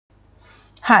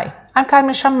Hi, I'm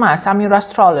Carmen Chammas. I'm your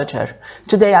astrologer.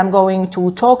 Today I'm going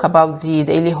to talk about the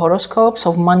daily horoscopes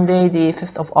of Monday, the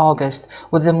 5th of August.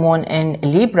 With the moon in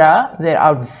Libra, there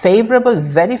are favorable,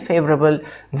 very favorable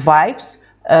vibes.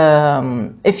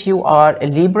 If you are a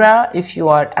Libra, if you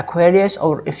are Aquarius,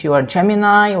 or if you are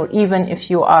Gemini, or even if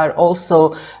you are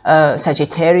also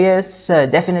Sagittarius,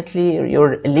 definitely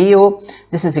you're Leo,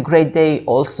 this is a great day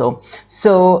also.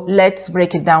 So let's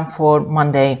break it down for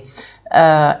Monday.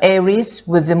 Aries,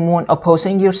 with the moon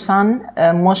opposing your sun,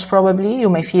 most probably you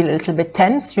may feel a little bit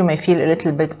tense, you may feel a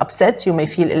little bit upset, you may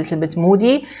feel a little bit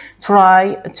moody.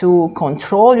 Try to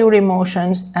control your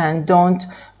emotions and don't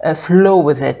flow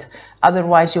with it,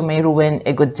 otherwise you may ruin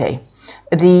a good day.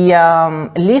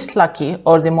 The least lucky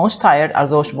or the most tired are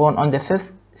those born on the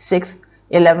 5th, 6th,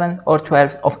 11th or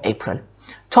 12th of April.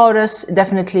 Taurus,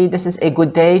 definitely this is a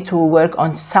good day to work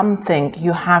on something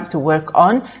you have to work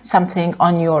on, something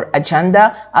on your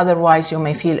agenda. Otherwise, you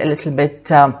may feel a little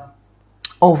bit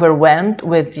overwhelmed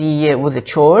with the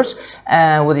chores,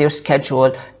 with your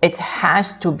schedule. It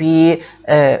has to be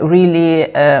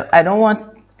really, I don't want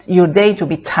your day to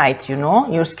be tight, you know,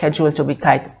 your schedule to be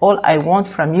tight. All I want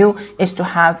from you is to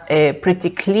have a pretty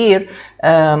clear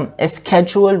a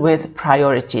schedule with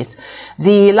priorities.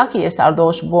 The luckiest are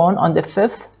those born on the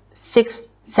 5th, 6th,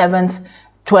 7th,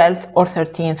 12th or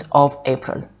 13th of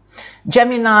April.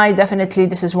 Gemini, definitely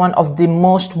this is one of the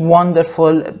most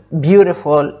wonderful,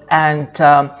 beautiful and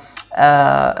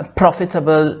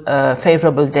profitable,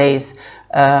 favorable days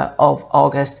of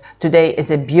August. Today is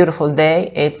a beautiful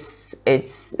day.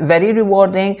 It's very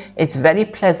rewarding, it's very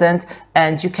pleasant,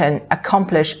 and you can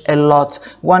accomplish a lot.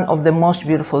 One of the most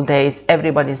beautiful days.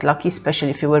 Everybody's lucky,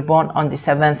 especially if you were born on the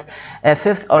 7th,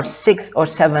 5th or 6th or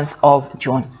 7th of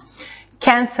June.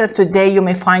 Cancer, today you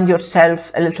may find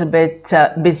yourself a little bit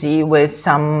busy with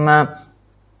something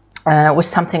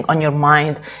on your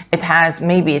mind.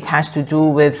 Maybe it has to do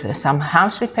with some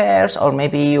house repairs, or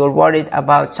maybe you're worried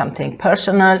about something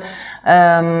personal,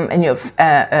 and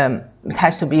it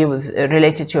has to be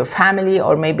related to your family,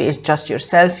 or maybe it's just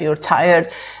yourself, you're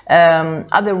tired.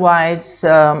 Otherwise,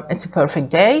 it's a perfect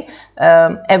day.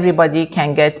 Everybody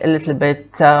can get a little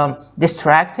bit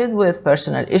distracted with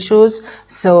personal issues,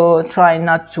 so try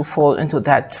not to fall into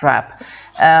that trap.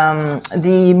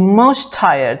 The most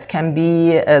tired can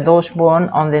be those born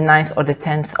on the 9th or the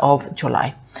 10th of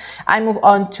July. I move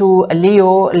on to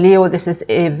Leo. Leo, this is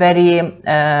a very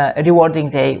rewarding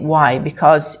day. Why?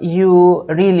 Because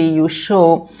you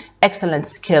show excellent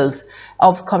skills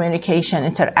of communication,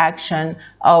 interaction,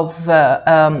 of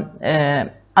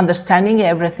understanding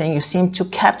everything. You seem to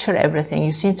capture everything.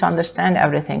 You seem to understand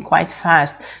everything quite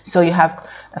fast. So you have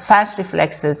fast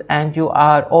reflexes and you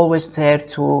are always there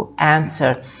to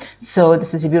answer. So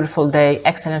this is a beautiful day,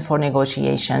 excellent for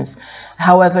negotiations.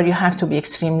 However, you have to be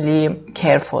extremely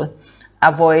careful.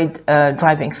 Avoid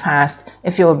driving fast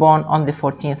if you were born on the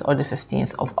 14th or the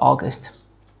 15th of August.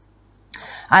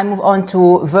 I move on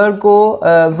to Virgo.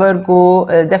 Virgo,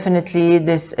 definitely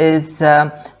this is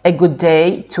a good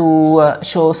day to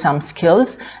show some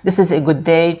skills. This is a good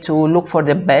day to look for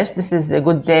the best. This is a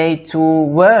good day to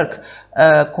work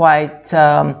quite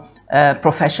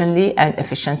professionally and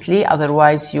efficiently.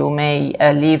 Otherwise, you may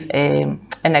leave a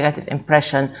negative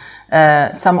impression.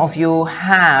 Some of you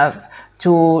have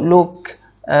to look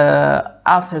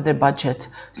after their budget,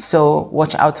 so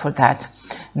watch out for that.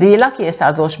 The luckiest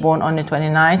are those born on the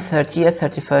 29th, 30th,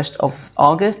 31st of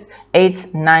August,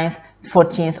 8th, 9th,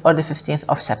 14th or the 15th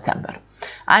of September.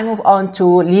 I move on to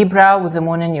Libra. With the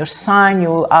moon in your sign,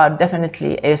 you are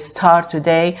definitely a star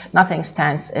today. Nothing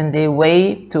stands in the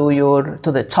way to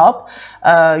the top.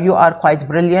 You are quite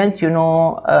brilliant. You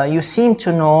know, you seem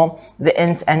to know the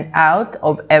ins and out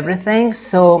of everything.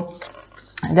 So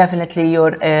definitely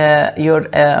you're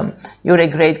a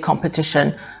great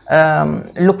competition.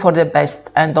 Look for the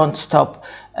best and don't stop.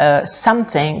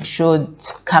 Something should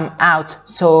come out,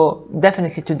 so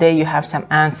definitely today you have some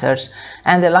answers.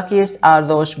 And the luckiest are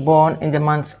those born in the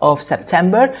month of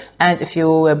September, and if you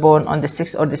were born on the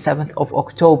 6th or the 7th of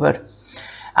October.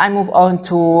 I move on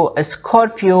to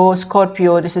Scorpio.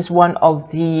 Scorpio, this is one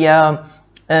of the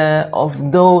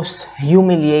of those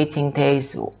humiliating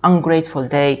days, ungrateful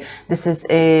day. This is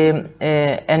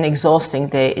an exhausting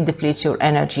day. It depletes your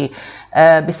energy.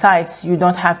 Besides, you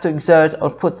don't have to exert or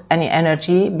put any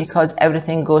energy because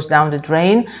everything goes down the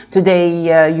drain.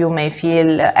 Today, you may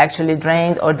feel actually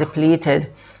drained or depleted.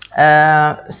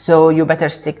 So you better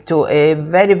stick to a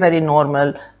very, very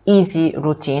normal, easy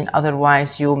routine.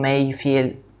 Otherwise, you may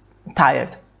feel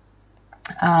tired.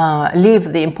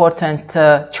 Leave the important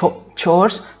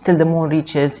chores till the moon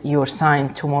reaches your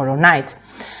sign tomorrow night.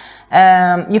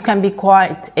 You can be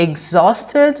quite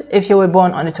exhausted if you were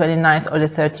born on the 29th or the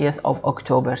 30th of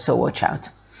October, so watch out.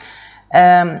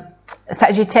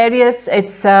 Sagittarius,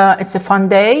 it's a fun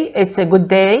day, it's a good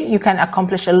day. You can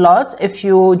accomplish a lot if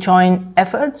you join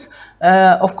efforts.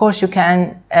 Of course, you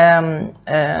can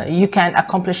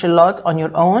accomplish a lot on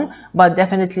your own, but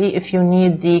definitely if you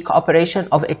need the cooperation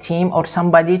of a team or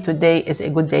somebody, today is a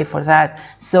good day for that.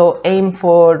 So aim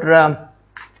for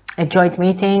a joint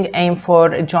meeting, aim for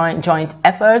a joint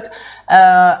effort,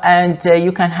 and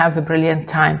you can have a brilliant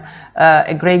time.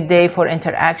 A great day for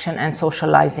interaction and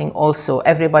socializing also.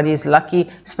 Everybody is lucky,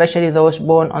 especially those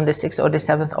born on the 6th or the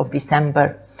 7th of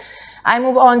December. I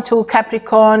move on to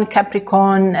Capricorn.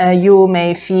 Capricorn, you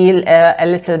may feel a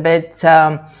little bit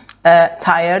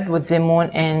tired with the moon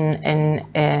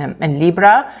in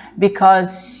Libra,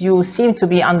 because you seem to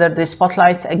be under the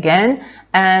spotlights again,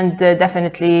 and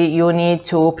definitely you need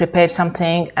to prepare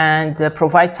something and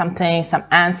provide something, some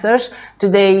answers.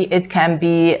 Today it can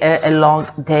be a long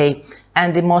day,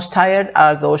 and the most tired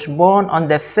are those born on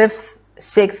the 5th,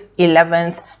 6th,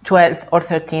 11th, 12th or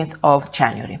 13th of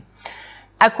January.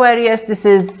 Aquarius, this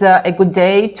is a good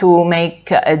day to make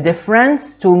a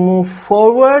difference, to move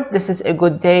forward. This is a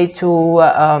good day to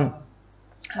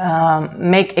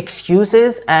make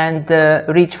excuses and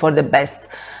reach for the best.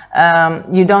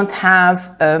 You don't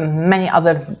have many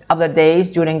other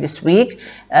days during this week.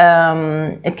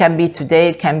 It can be today,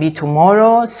 it can be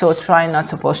tomorrow, so try not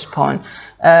to postpone.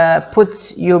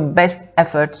 Put your best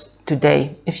efforts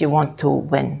today if you want to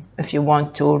win, if you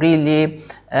want to really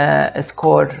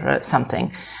score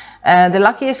something. The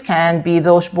luckiest can be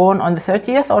those born on the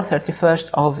 30th or 31st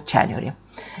of January.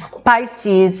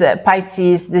 Pisces,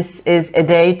 this is a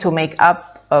day to make up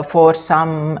for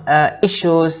some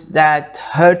issues that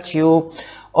hurt you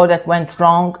or that went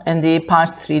wrong in the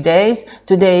past 3 days.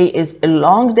 Today is a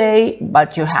long day,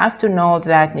 but you have to know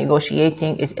that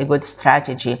negotiating is a good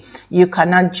strategy. You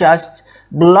cannot just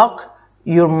block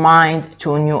your mind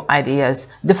to new ideas,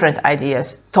 different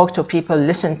ideas. Talk to people,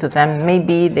 listen to them.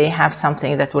 Maybe they have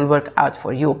something that will work out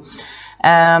for you.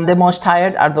 The most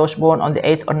tired are those born on the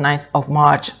 8th or 9th of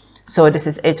March. So this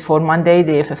is it for Monday,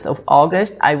 the 5th of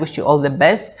August. I wish you all the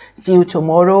best. See you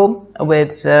tomorrow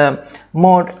with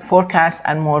more forecasts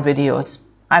and more videos.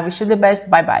 I wish you the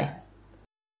best. Bye-bye.